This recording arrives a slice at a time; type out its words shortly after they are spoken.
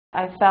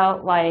I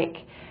felt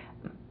like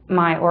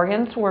my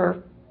organs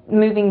were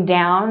moving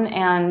down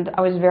and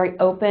I was very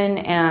open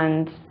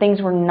and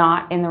things were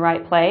not in the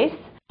right place.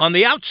 On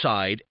the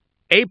outside,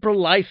 April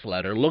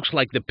Leithletter looks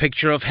like the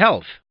picture of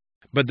health.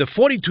 But the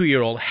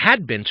 42-year-old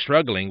had been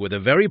struggling with a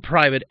very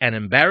private and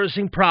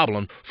embarrassing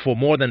problem for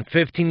more than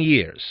 15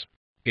 years.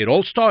 It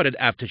all started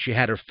after she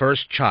had her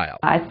first child.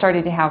 I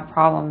started to have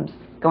problems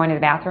going to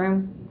the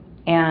bathroom,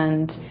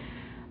 and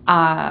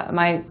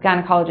my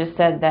gynecologist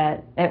said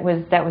that that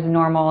was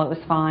normal, it was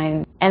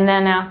fine. And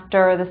then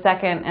after the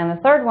second and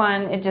the third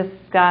one, it just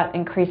got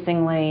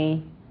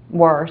increasingly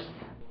worse.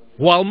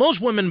 While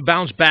most women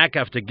bounce back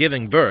after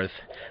giving birth,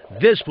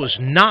 this was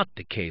not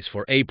the case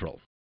for April.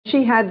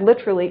 She had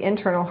literally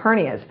internal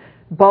hernias,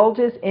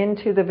 bulges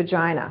into the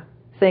vagina,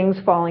 things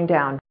falling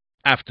down.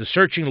 After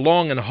searching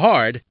long and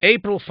hard,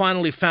 April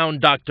finally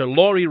found Dr.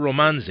 Lauri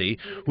Romanzi,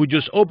 who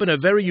just opened a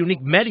very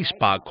unique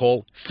medi-spa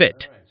called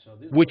FIT,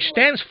 which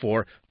stands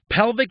for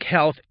Pelvic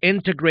Health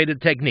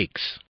Integrated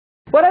Techniques.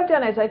 What I've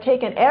done is I've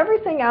taken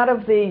everything out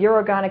of the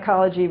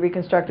urogynecology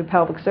reconstructive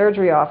pelvic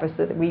surgery office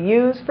that we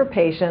use for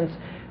patients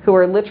who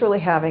are literally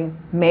having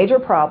major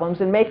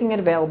problems and making it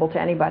available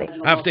to anybody.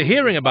 After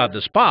hearing about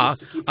the spa,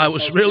 I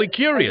was really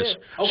curious,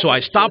 so I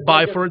stopped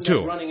by for a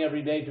tour.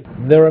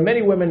 There are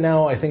many women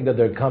now, I think, that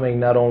they're coming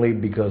not only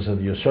because of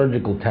your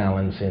surgical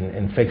talents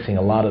in fixing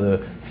a lot of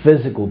the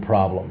physical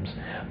problems,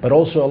 but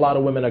also a lot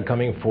of women are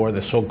coming for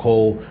the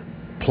so-called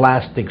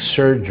plastic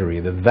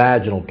surgery, the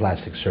vaginal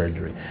plastic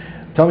surgery.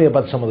 Tell me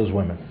about some of those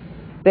women.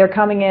 They're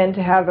coming in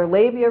to have their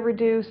labia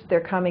reduced,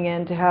 they're coming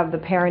in to have the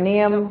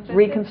perineum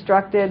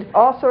reconstructed.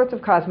 All sorts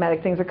of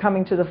cosmetic things are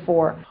coming to the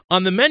fore.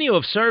 On the menu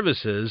of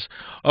services,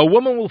 a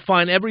woman will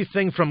find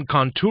everything from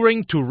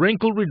contouring to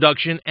wrinkle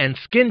reduction and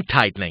skin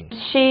tightening.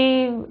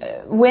 She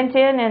went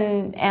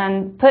in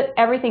and put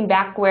everything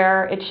back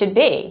where it should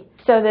be,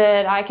 so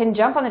that I can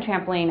jump on the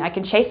trampoline, I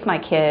can chase my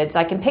kids,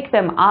 I can pick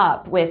them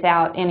up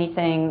without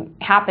anything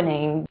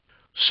happening.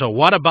 So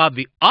what about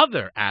the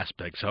other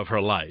aspects of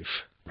her life?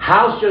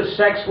 How's your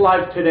sex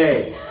life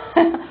today?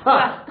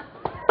 I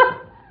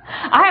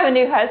have a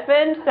new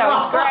husband, so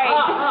it's great.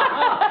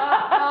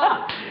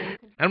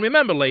 And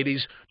remember,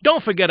 ladies,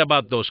 don't forget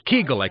about those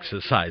kegel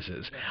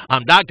exercises.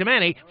 I'm Dr.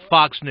 Manny,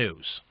 Fox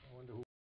News.